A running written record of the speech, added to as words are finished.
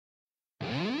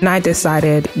And I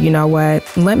decided, you know what,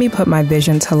 let me put my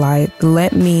vision to life.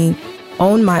 Let me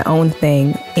own my own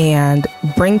thing and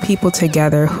bring people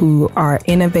together who are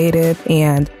innovative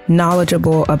and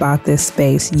knowledgeable about this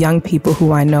space, young people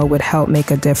who I know would help make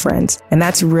a difference. And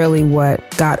that's really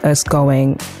what got us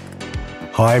going.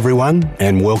 Hi, everyone,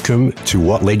 and welcome to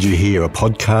What Led You Here, a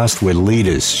podcast where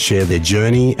leaders share their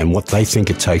journey and what they think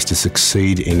it takes to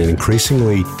succeed in an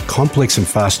increasingly complex and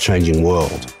fast-changing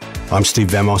world. I'm Steve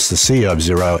Vamos, the CEO of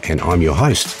Xero, and I'm your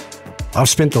host. I've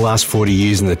spent the last 40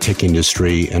 years in the tech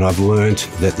industry, and I've learned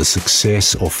that the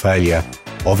success or failure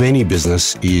of any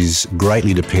business is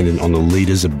greatly dependent on the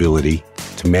leader's ability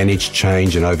to manage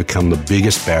change and overcome the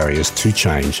biggest barriers to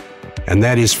change, and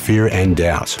that is fear and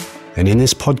doubt. And in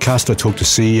this podcast, I talk to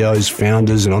CEOs,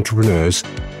 founders, and entrepreneurs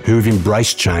who have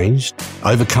embraced change,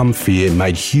 overcome fear,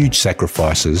 made huge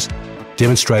sacrifices,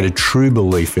 demonstrated true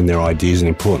belief in their ideas, and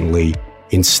importantly,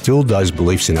 instilled those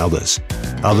beliefs in others.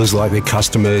 Others like their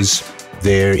customers,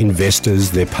 their investors,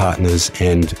 their partners,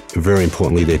 and very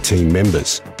importantly, their team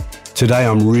members. Today,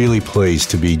 I'm really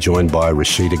pleased to be joined by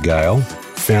Rashida Gale,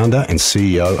 founder and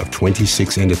CEO of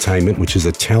 26 Entertainment, which is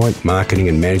a talent marketing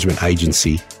and management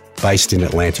agency based in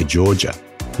Atlanta, Georgia.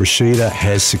 Rashida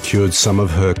has secured some of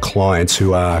her clients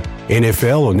who are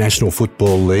NFL or National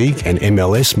Football League and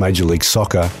MLS, Major League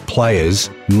Soccer players,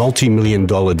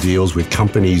 multi-million-dollar deals with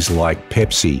companies like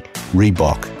Pepsi,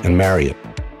 Reebok, and Marriott.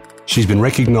 She's been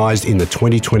recognized in the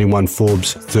 2021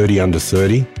 Forbes 30 Under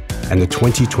 30 and the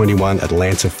 2021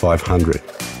 Atlanta 500.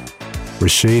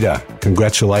 Rashida,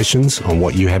 congratulations on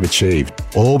what you have achieved,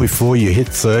 all before you hit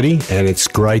 30, and it's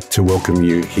great to welcome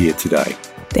you here today.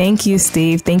 Thank you,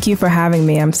 Steve. Thank you for having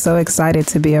me. I'm so excited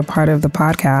to be a part of the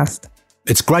podcast.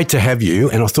 It's great to have you,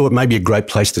 and I thought maybe a great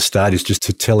place to start is just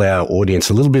to tell our audience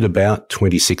a little bit about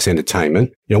 26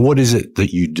 Entertainment. You know, what is it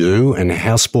that you do and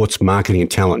how sports marketing and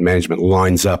talent management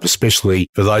lines up, especially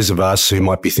for those of us who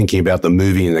might be thinking about the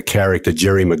movie and the character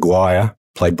Jerry Maguire,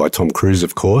 played by Tom Cruise,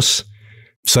 of course.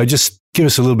 So just give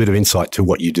us a little bit of insight to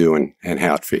what you do and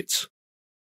how it fits.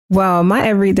 Well, my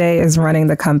everyday is running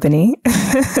the company,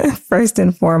 first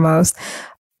and foremost.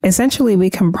 Essentially, we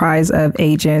comprise of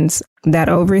agents that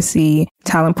oversee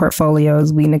talent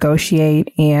portfolios. We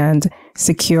negotiate and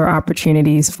secure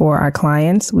opportunities for our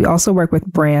clients. We also work with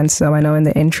brands. So I know in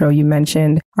the intro you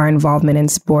mentioned our involvement in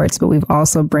sports, but we've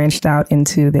also branched out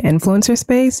into the influencer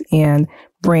space and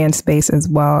brand space as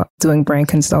well, doing brand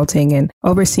consulting and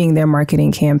overseeing their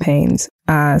marketing campaigns.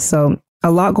 So a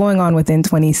lot going on within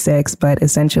 26, but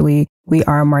essentially we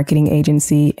are a marketing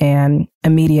agency and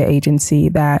a media agency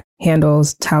that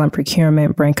handles talent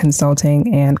procurement, brand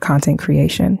consulting, and content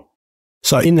creation.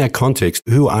 So in that context,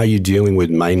 who are you dealing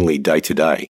with mainly day to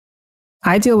day?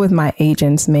 I deal with my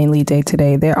agents mainly day to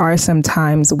day. There are some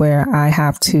times where I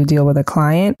have to deal with a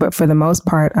client, but for the most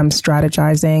part, I'm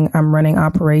strategizing, I'm running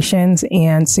operations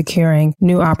and securing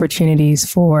new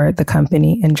opportunities for the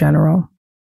company in general.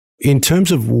 In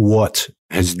terms of what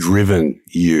has driven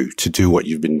you to do what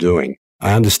you've been doing,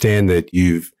 I understand that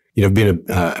you've been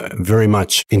very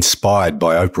much inspired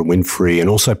by Oprah Winfrey and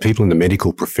also people in the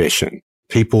medical profession,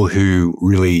 people who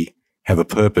really have a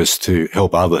purpose to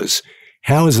help others.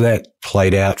 How has that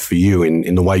played out for you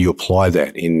in the way you apply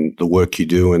that in the work you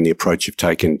do and the approach you've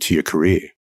taken to your career?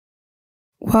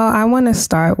 Well, I want to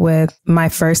start with my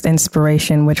first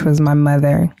inspiration, which was my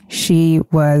mother. She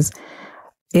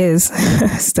is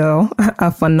still a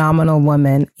phenomenal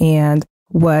woman and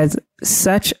was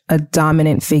such a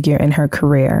dominant figure in her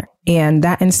career. And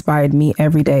that inspired me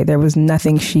every day. There was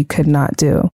nothing she could not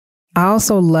do. I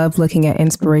also love looking at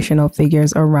inspirational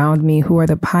figures around me who are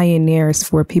the pioneers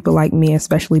for people like me,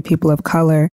 especially people of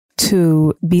color,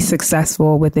 to be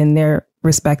successful within their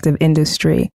respective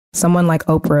industry. Someone like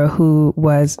Oprah, who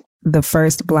was the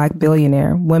first Black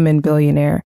billionaire, women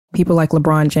billionaire. People like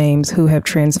LeBron James who have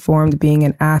transformed being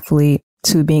an athlete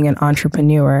to being an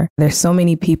entrepreneur. There's so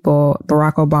many people,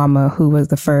 Barack Obama, who was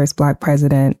the first Black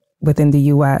president within the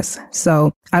US.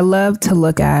 So I love to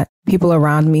look at people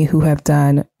around me who have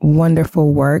done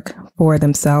wonderful work for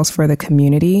themselves, for the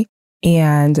community.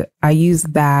 And I use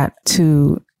that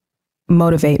to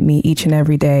motivate me each and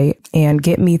every day and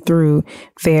get me through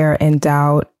fear and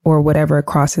doubt or whatever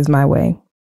crosses my way.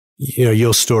 You know,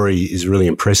 your story is really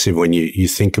impressive when you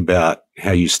think about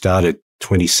how you started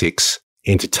 26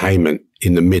 Entertainment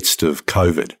in the midst of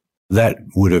COVID. That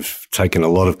would have taken a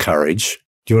lot of courage.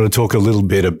 Do you want to talk a little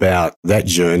bit about that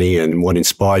journey and what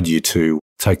inspired you to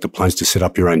take the plunge to set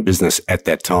up your own business at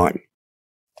that time?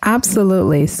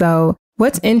 Absolutely. So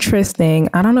what's interesting,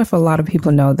 I don't know if a lot of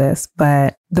people know this,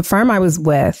 but the firm I was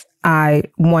with, I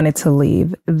wanted to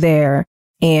leave there.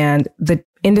 And the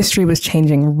industry was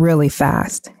changing really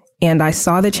fast. And I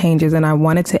saw the changes and I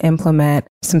wanted to implement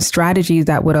some strategies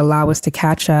that would allow us to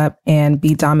catch up and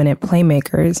be dominant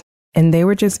playmakers. And they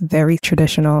were just very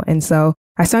traditional. And so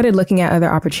I started looking at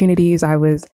other opportunities. I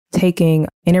was taking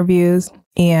interviews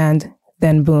and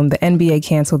then boom, the NBA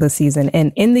canceled the season.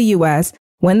 And in the US,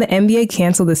 when the NBA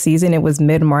canceled the season, it was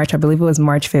mid-March. I believe it was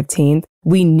March 15th.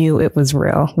 We knew it was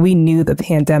real. We knew the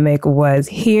pandemic was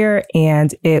here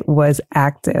and it was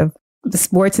active. The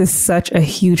sports is such a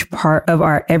huge part of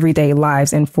our everyday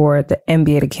lives. And for the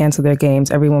NBA to cancel their games,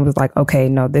 everyone was like, okay,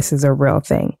 no, this is a real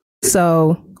thing.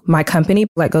 So my company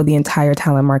let go the entire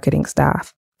talent marketing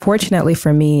staff. Fortunately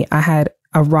for me, I had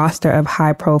a roster of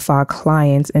high profile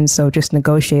clients. And so just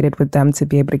negotiated with them to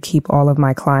be able to keep all of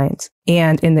my clients.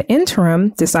 And in the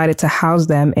interim, decided to house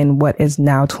them in what is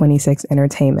now 26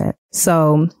 Entertainment.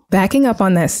 So backing up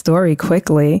on that story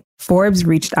quickly, Forbes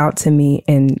reached out to me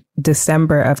in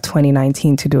December of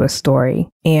 2019 to do a story.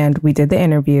 And we did the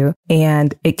interview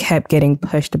and it kept getting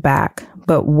pushed back.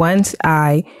 But once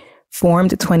I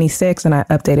formed 26 and I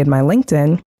updated my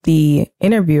LinkedIn, the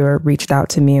interviewer reached out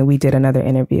to me and we did another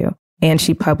interview. And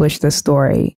she published the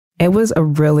story. It was a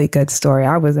really good story.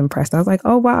 I was impressed. I was like,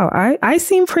 oh, wow, I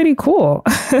seem pretty cool.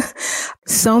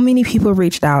 So many people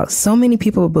reached out. So many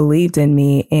people believed in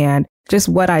me. And just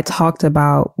what I talked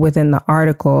about within the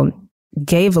article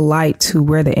gave light to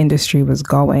where the industry was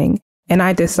going. And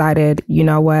I decided, you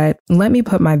know what? Let me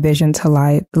put my vision to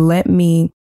life. Let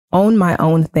me own my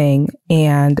own thing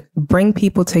and bring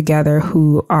people together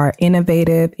who are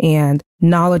innovative and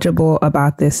knowledgeable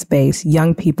about this space,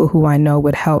 young people who I know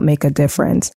would help make a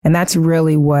difference. And that's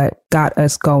really what got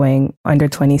us going under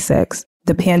 26.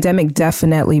 The pandemic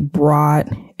definitely brought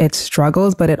its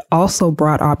struggles, but it also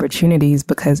brought opportunities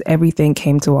because everything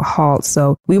came to a halt.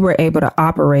 So we were able to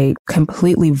operate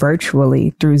completely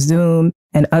virtually through Zoom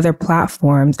and other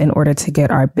platforms in order to get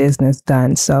our business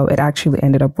done. So it actually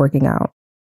ended up working out.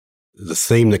 The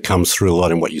theme that comes through a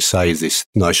lot in what you say is this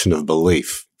notion of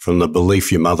belief. From the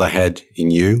belief your mother had in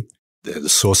you, the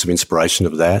source of inspiration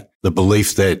of that, the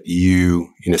belief that you,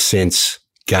 in a sense,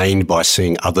 gained by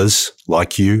seeing others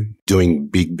like you doing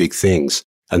big, big things.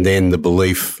 And then the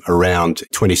belief around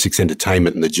 26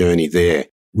 Entertainment and the journey there,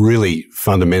 really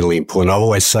fundamentally important. I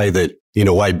always say that, in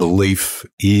a way, belief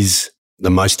is the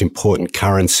most important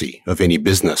currency of any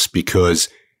business because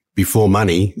before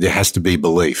money, there has to be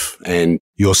belief. And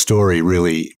your story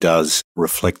really does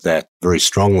reflect that very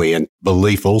strongly. And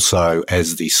belief also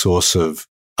as the source of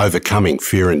overcoming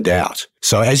fear and doubt.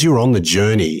 So as you were on the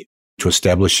journey to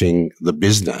establishing the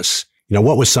business,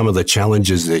 what were some of the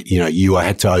challenges that, you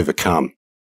had to overcome?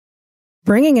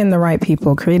 Bringing in the right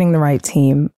people, creating the right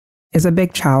team is a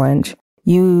big challenge.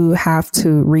 You have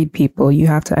to read people. You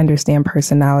have to understand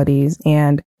personalities.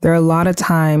 And there are a lot of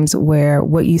times where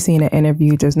what you see in an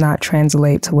interview does not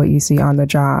translate to what you see on the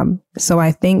job. So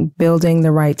I think building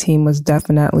the right team was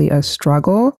definitely a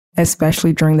struggle,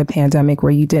 especially during the pandemic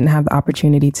where you didn't have the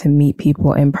opportunity to meet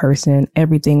people in person.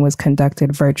 Everything was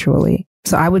conducted virtually.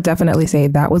 So I would definitely say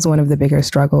that was one of the bigger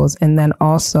struggles. And then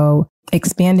also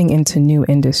expanding into new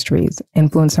industries,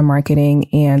 influencer marketing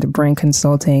and brand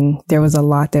consulting. There was a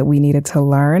lot that we needed to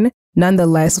learn.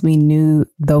 Nonetheless, we knew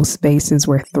those spaces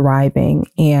were thriving.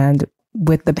 And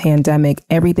with the pandemic,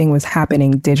 everything was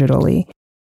happening digitally.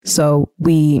 So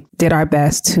we did our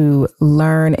best to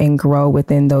learn and grow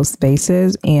within those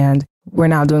spaces. And we're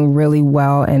now doing really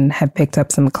well and have picked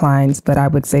up some clients. But I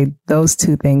would say those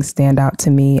two things stand out to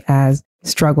me as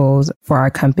struggles for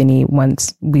our company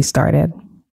once we started.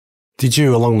 Did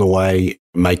you, along the way,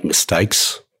 make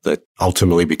mistakes that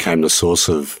ultimately became the source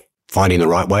of finding the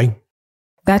right way?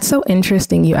 That's so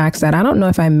interesting you asked that. I don't know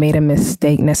if I made a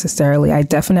mistake necessarily. I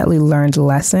definitely learned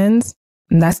lessons.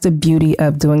 And that's the beauty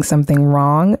of doing something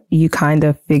wrong. You kind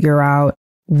of figure out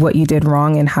what you did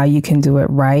wrong and how you can do it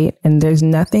right. And there's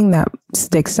nothing that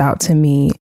sticks out to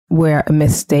me where a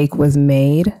mistake was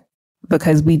made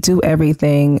because we do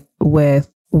everything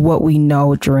with what we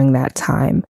know during that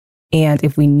time. And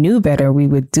if we knew better, we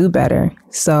would do better.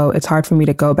 So it's hard for me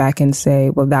to go back and say,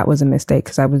 well, that was a mistake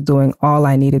because I was doing all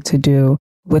I needed to do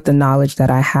with the knowledge that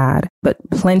I had, but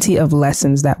plenty of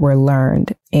lessons that were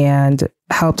learned and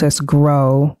helped us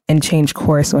grow and change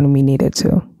course when we needed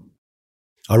to.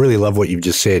 I really love what you've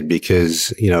just said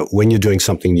because, when you're doing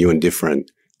something new and different,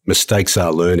 mistakes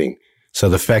are learning. So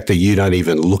the fact that you don't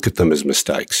even look at them as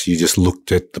mistakes, you just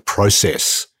looked at the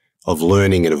process of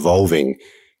learning and evolving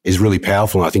is really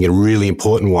powerful. And I think a really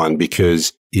important one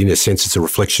because in a sense, it's a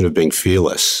reflection of being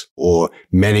fearless or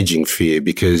managing fear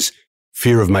because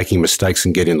fear of making mistakes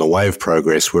can get in the way of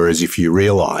progress. Whereas if you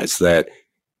realize that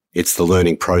it's the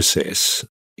learning process,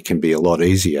 it can be a lot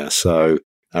easier. So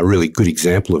a really good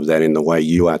example of that in the way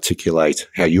you articulate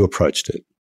how you approached it.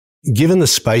 Given the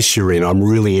space you're in, I'm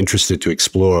really interested to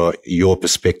explore your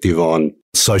perspective on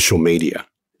social media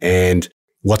and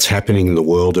what's happening in the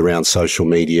world around social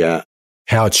media,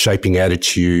 how it's shaping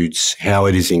attitudes, how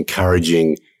it is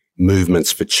encouraging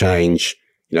movements for change.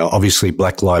 You know, obviously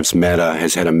Black Lives Matter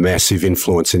has had a massive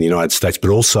influence in the United States, but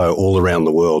also all around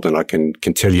the world. And I can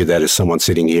tell you that as someone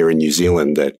sitting here in New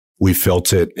Zealand, that we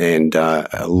felt it, and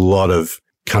a lot of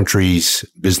countries,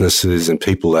 businesses and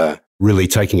people are really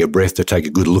taking a breath to take a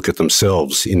good look at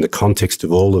themselves in the context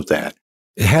of all of that.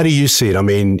 How do you see it? I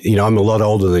mean, you know, I'm a lot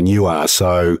older than you are,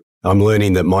 so I'm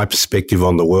learning that my perspective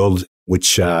on the world,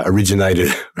 which originated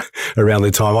around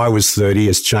the time I was 30,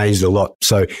 has changed a lot.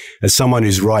 So as someone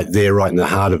who's right there, right in the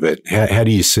heart of it, how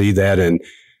do you see that? And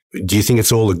do you think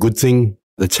it's all a good thing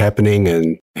that's happening?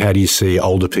 And how do you see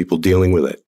older people dealing with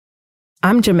it?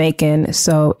 I'm Jamaican,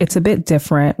 so it's a bit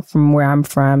different from where I'm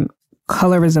from.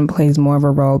 Colorism plays more of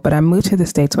a role, but I moved to the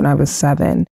States when I was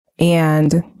 7.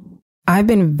 And I've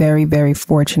been very, very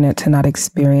fortunate to not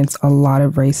experience a lot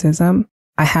of racism.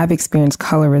 I have experienced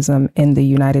colorism in the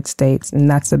United States, and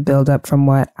that's a buildup from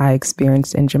what I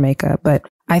experienced in Jamaica. But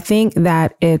I think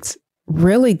that it's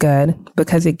really good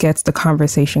because it gets the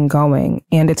conversation going.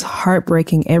 And it's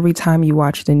heartbreaking every time you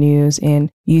watch the news and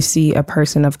you see a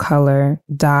person of color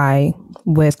die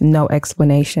with no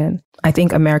explanation. I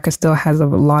think America still has a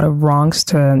lot of wrongs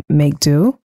to make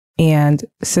do, and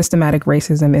systematic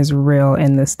racism is real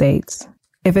in the States.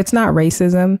 If it's not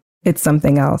racism, it's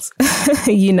something else.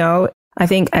 You know, I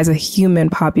think as a human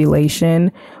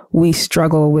population, we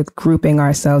struggle with grouping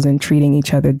ourselves and treating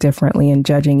each other differently and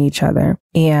judging each other.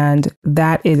 And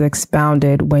that is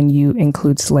expounded when you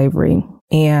include slavery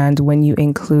and when you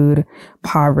include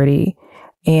poverty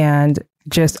and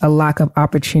just a lack of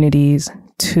opportunities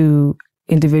to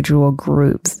individual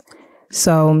groups.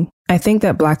 So I think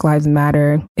that Black Lives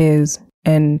Matter is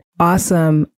an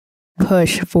awesome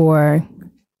push for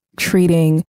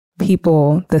treating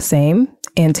people the same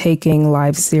and taking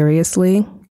lives seriously.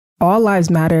 All Lives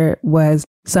Matter was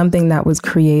something that was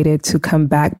created to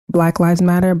combat Black Lives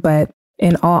Matter, but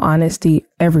in all honesty,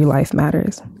 every life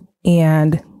matters.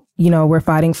 And, you know, we're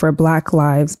fighting for Black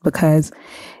lives because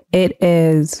it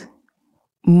is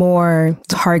more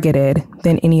targeted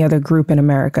than any other group in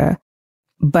America.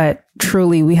 But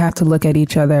truly, we have to look at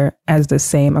each other as the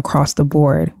same across the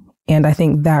board. And I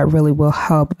think that really will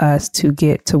help us to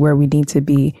get to where we need to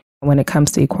be when it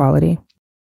comes to equality.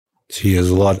 See, there's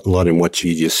a lot in what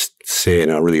you just said,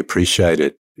 and I really appreciate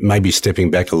it. Maybe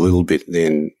stepping back a little bit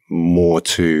then more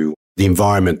to the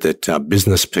environment that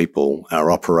business people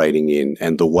are operating in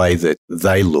and the way that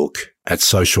they look at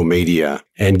social media,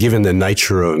 and given the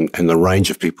nature and the range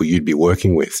of people you'd be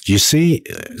working with, do you see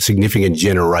significant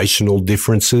generational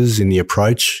differences in the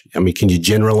approach? I mean, can you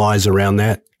generalize around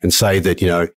that and say that, you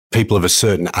know, people of a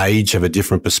certain age have a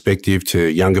different perspective to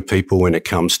younger people when it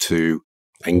comes to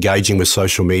engaging with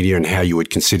social media and how you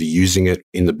would consider using it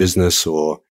in the business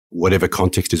or whatever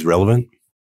context is relevant?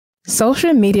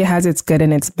 Social media has its good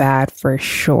and its bad for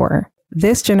sure.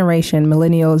 This generation,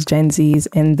 millennials, Gen Zs,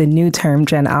 and the new term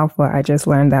Gen Alpha, I just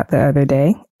learned that the other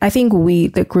day. I think we,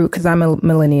 the group, because I'm a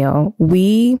millennial,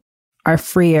 we are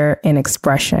freer in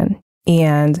expression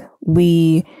and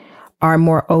we are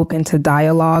more open to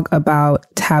dialogue about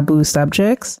taboo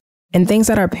subjects and things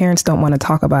that our parents don't want to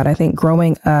talk about. I think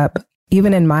growing up,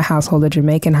 even in my household, the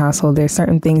Jamaican household, there's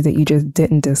certain things that you just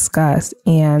didn't discuss.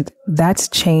 And that's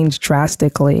changed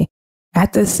drastically.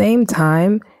 At the same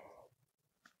time,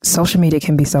 social media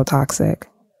can be so toxic.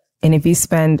 And if you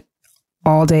spend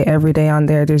all day, every day on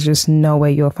there, there's just no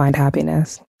way you'll find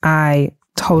happiness. I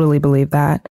totally believe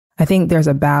that. I think there's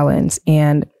a balance.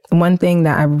 And one thing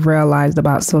that I've realized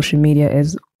about social media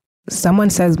is someone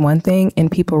says one thing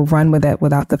and people run with it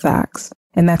without the facts.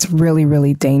 And that's really,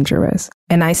 really dangerous.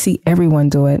 And I see everyone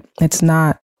do it. It's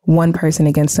not one person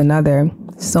against another.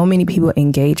 So many people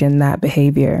engage in that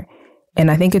behavior. And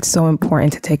I think it's so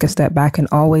important to take a step back and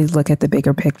always look at the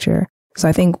bigger picture. So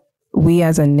I think we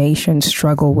as a nation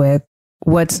struggle with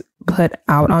what's put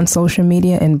out on social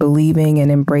media and believing and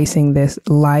embracing this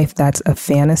life that's a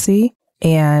fantasy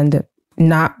and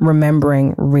not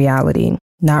remembering reality.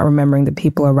 Not remembering the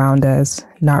people around us,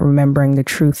 not remembering the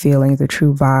true feelings, the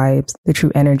true vibes, the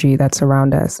true energy that's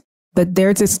around us. But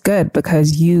they're just good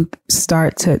because you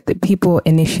start to, people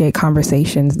initiate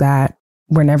conversations that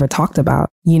were never talked about.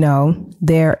 You know,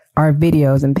 there are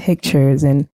videos and pictures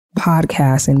and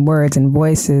podcasts and words and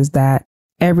voices that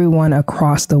everyone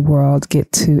across the world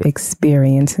get to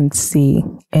experience and see,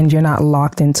 and you're not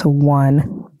locked into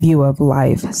one view of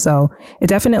life. So it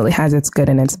definitely has its good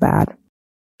and its bad.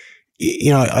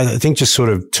 You know, I think just sort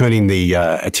of turning the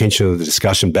attention of the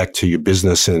discussion back to your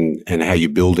business and how you're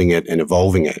building it and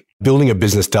evolving it. Building a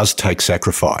business does take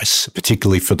sacrifice,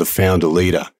 particularly for the founder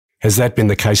leader. Has that been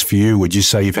the case for you? Would you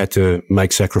say you've had to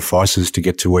make sacrifices to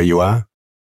get to where you are?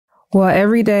 Well,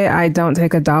 every day I don't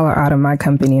take $1 out of my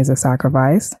company as a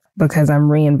sacrifice, because I'm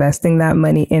reinvesting that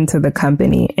money into the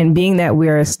company. And being that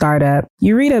we're a startup,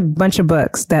 you read a bunch of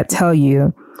books that tell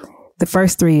you the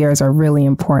first 3 years are really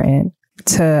important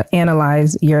to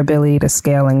analyze your ability to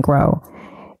scale and grow.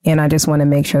 And I just want to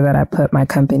make sure that I put my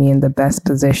company in the best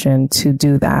position to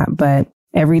do that. But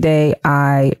every day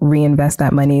I reinvest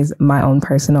that money as my own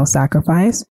personal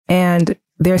sacrifice. And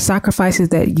there are sacrifices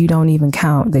that you don't even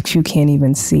count, that you can't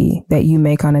even see, that you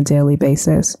make on a daily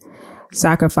basis.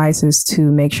 Sacrifices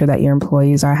to make sure that your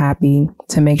employees are happy,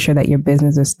 to make sure that your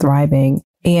business is thriving,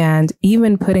 and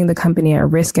even putting the company at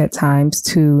risk at times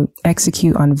to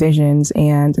execute on visions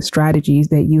and strategies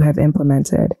that you have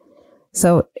implemented.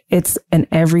 So it's an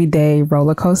everyday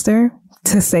roller coaster,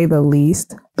 to say the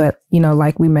least. But, you know,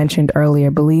 like we mentioned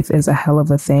earlier, belief is a hell of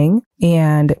a thing.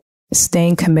 And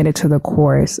staying committed to the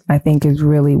course, I think, is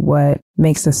really what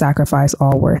makes the sacrifice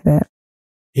all worth it.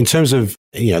 In terms of,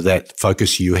 you know, that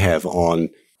focus you have on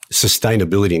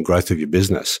sustainability and growth of your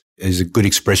business is a good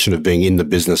expression of being in the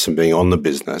business and being on the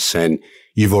business. And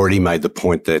you've already made the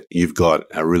point that you've got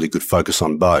a really good focus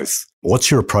on both.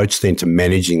 What's your approach then to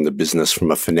managing the business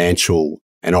from a financial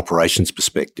and operations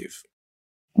perspective?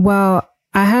 Well,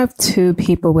 I have 2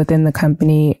 people within the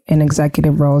company in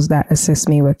executive roles that assist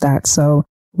me with that. So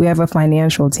we have a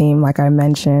financial team, like I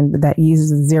mentioned, that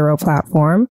uses Xero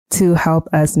platform to help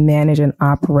us manage and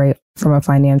operate from a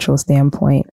financial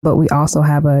standpoint. But we also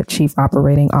have a chief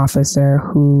operating officer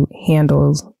who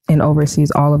handles and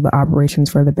oversees all of the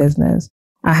operations for the business.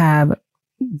 I have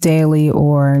daily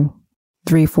or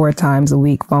 3-4 times a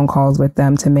week phone calls with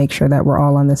them to make sure that we're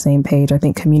all on the same page. I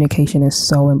think communication is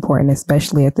so important,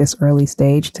 especially at this early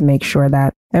stage, to make sure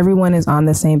that everyone is on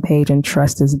the same page and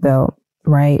trust is built,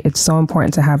 right? It's so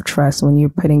important to have trust when you're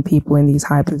putting people in these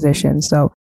high positions.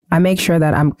 So I make sure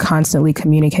that I'm constantly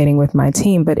communicating with my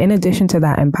team, but in addition to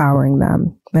that, empowering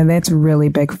them. And that's really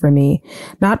big for me.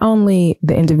 Not only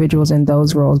the individuals in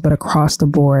those roles, but across the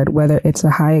board, whether it's a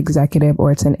high executive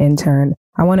or it's an intern.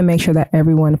 I want to make sure that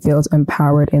everyone feels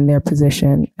empowered in their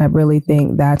position. I really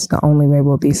think that's the only way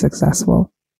we'll be successful.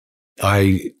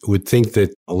 I would think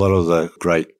that a lot of the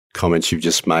great comments you've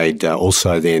just made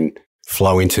also then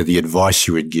flow into the advice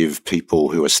you would give people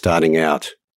who are starting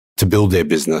out to build their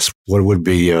business. What would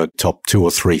be your top 2 or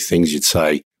 3 things you'd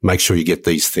say? Make sure you get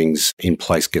these things in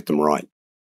place, get them right.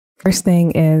 First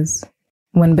thing is,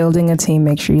 when building a team,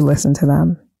 make sure you listen to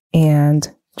them and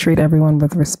treat everyone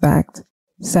with respect.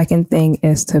 Second thing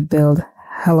is to build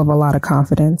hell of a lot of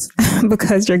confidence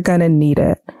because you're going to need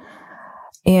it.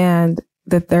 And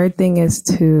the third thing is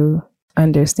to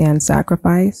understand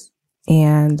sacrifice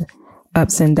and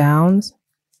ups and downs,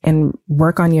 and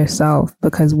work on yourself,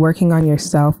 because working on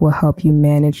yourself will help you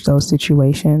manage those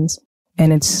situations.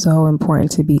 And it's so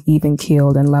important to be even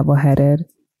keeled and level headed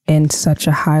in such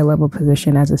a high level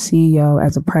position as a CEO,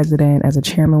 as a president, as a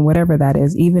chairman, whatever that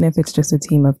is, even if it's just a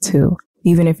team of 2,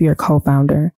 even if you're a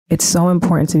co-founder. It's so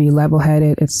important to be level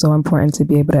headed. It's so important to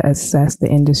be able to assess the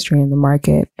industry and the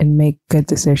market and make good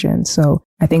decisions. So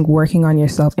I think working on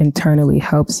yourself internally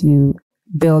helps you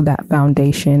build that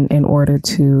foundation in order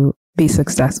to be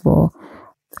successful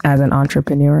as an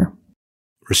entrepreneur.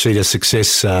 Rashida,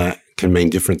 success can mean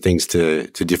different things to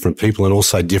different people, and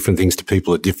also different things to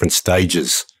people at different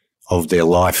stages of their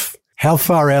life. How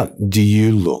far out do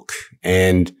you look?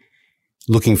 And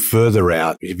looking further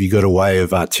out, have you got a way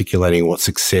of articulating what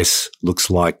success looks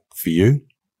like for you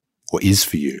or is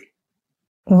for you?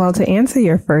 Well, to answer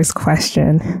your first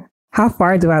question, how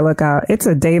far do I look out? It's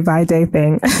a day by day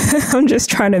thing. I'm just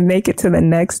trying to make it to the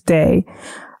next day.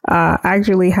 I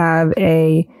actually have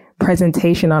a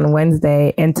presentation on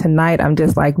Wednesday, and tonight I'm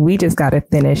just like, we just got to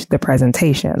finish the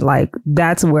presentation. Like,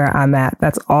 that's where I'm at.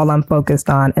 That's all I'm focused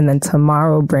on. And then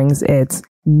tomorrow brings its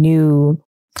new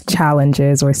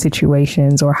challenges or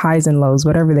situations or highs and lows,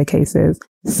 whatever the case is.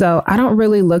 So I don't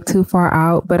really look too far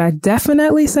out, but I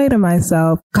definitely say to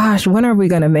myself, gosh, when are we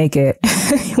going to make it?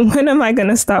 When am I going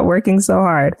to stop working so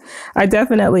hard? I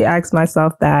definitely ask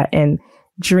myself that and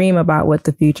dream about what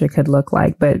the future could look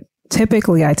like. But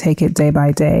typically I take it day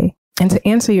by day. And to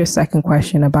answer your second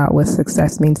question about what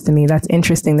success means to me, that's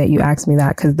interesting that you asked me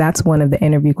that, because that's one of the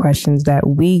interview questions that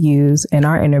we use in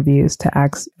our interviews to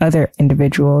ask other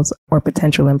individuals or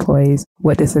potential employees,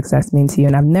 what does success mean to you?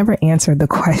 And I've never answered the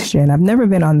question. I've never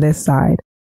been on this side.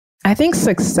 I think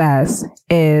success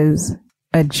is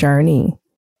a journey,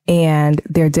 and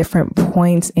there are different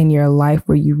points in your life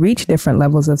where you reach different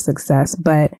levels of success,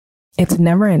 but it's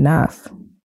never enough.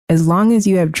 As long as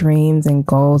you have dreams and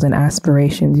goals and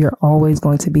aspirations, you're always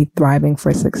going to be thriving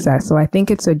for success. So I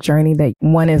think it's a journey that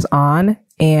one is on,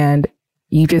 and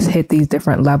you just hit these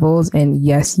different levels. And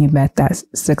yes, you met that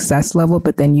success level,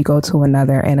 but then you go to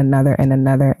another and another and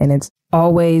another. And it's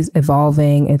always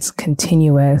evolving. It's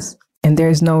continuous. And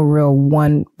there's no real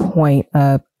one point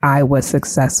of I was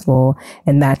successful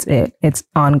and that's it. It's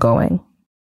ongoing.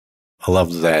 I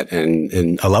love that.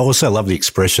 And I also love the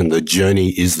expression, the journey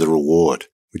is the reward,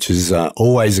 which is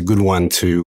always a good one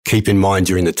to keep in mind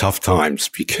during the tough times,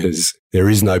 because there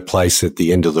is no place at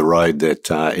the end of the road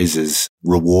that is as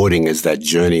rewarding as that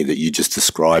journey that you just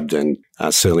described. And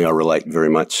certainly I relate very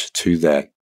much to that.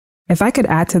 If I could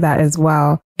add to that as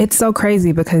well, it's so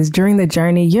crazy because during the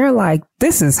journey, you're like,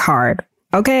 this is hard.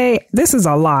 Okay, this is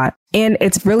a lot. And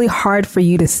it's really hard for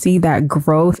you to see that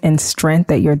growth and strength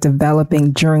that you're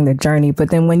developing during the journey.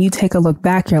 But then when you take a look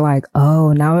back, you're like,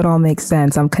 oh, now it all makes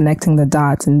sense. I'm connecting the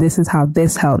dots, and this is how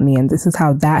this helped me, and this is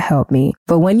how that helped me.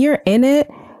 But when you're in it,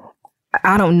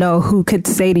 I don't know who could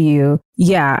say to you,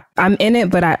 yeah, I'm in it,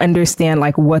 but I understand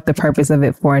like what the purpose of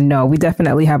it for. No, we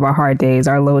definitely have our hard days,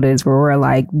 our low days where we're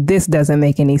like, this doesn't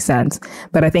make any sense.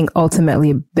 But I think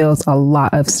ultimately it builds a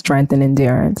lot of strength and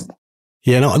endurance.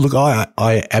 Yeah, no, look,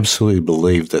 I absolutely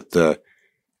believe that the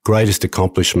greatest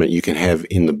accomplishment you can have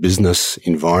in the business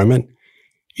environment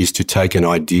is to take an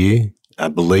idea,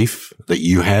 a belief that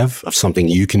you have of something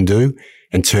you can do,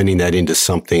 and turning that into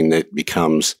something that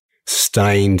becomes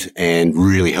sustained and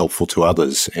really helpful to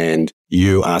others. And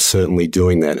you are certainly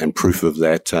doing that, and proof of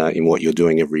that in what you're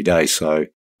doing every day. So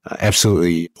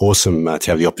absolutely awesome to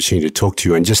have the opportunity to talk to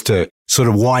you. And just to sort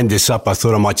of wind this up, I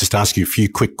thought I might just ask you a few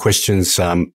quick questions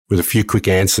with a few quick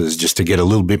answers, just to get a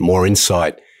little bit more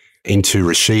insight into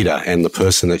Rashida and the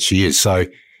person that she is. So are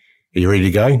you ready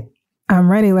to go?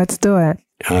 I'm ready. Let's do it.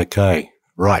 Okay.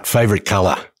 Right. Favorite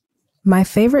color? My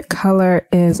favorite color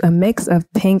is a mix of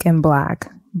pink and black.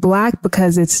 Black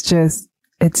because it stands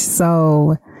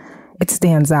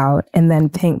out. And then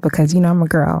pink because, I'm a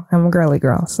girl. I'm a girly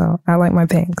girl. So I like my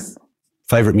pinks.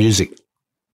 Favorite music?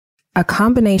 A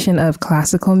combination of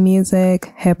classical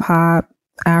music, hip hop,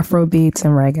 Afro beats,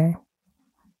 and reggae.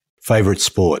 Favorite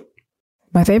sport?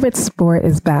 My favorite sport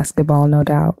is basketball, no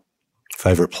doubt.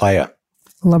 Favorite player?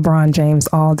 LeBron James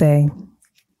all day.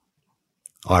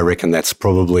 I reckon that's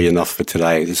probably enough for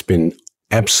today. It's been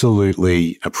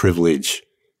absolutely a privilege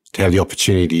to have the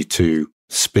opportunity to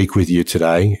speak with you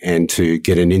today and to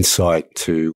get an insight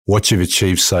to what you've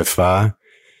achieved so far.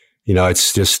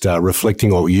 It's just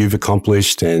reflecting what you've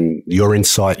accomplished and your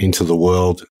insight into the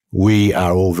world. We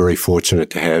are all very fortunate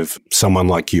to have someone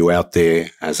like you out there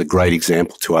as a great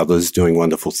example to others doing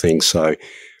wonderful things. So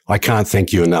I can't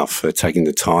thank you enough for taking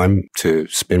the time to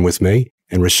spend with me.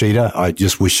 And Rashida, I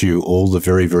just wish you all the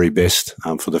very, very best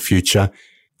for the future.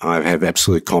 I have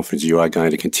absolute confidence you are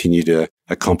going to continue to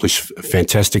accomplish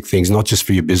fantastic things, not just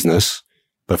for your business,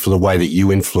 but for the way that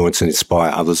you influence and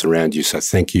inspire others around you. So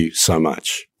thank you so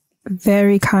much.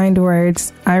 Very kind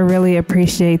words. I really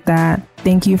appreciate that.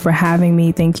 Thank you for having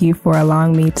me. Thank you for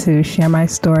allowing me to share my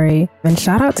story. And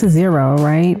shout out to Xero,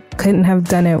 right? Couldn't have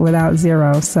done it without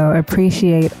Xero. So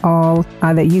appreciate all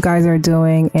that you guys are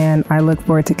doing. And I look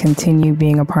forward to continue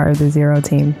being a part of the Xero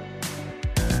team.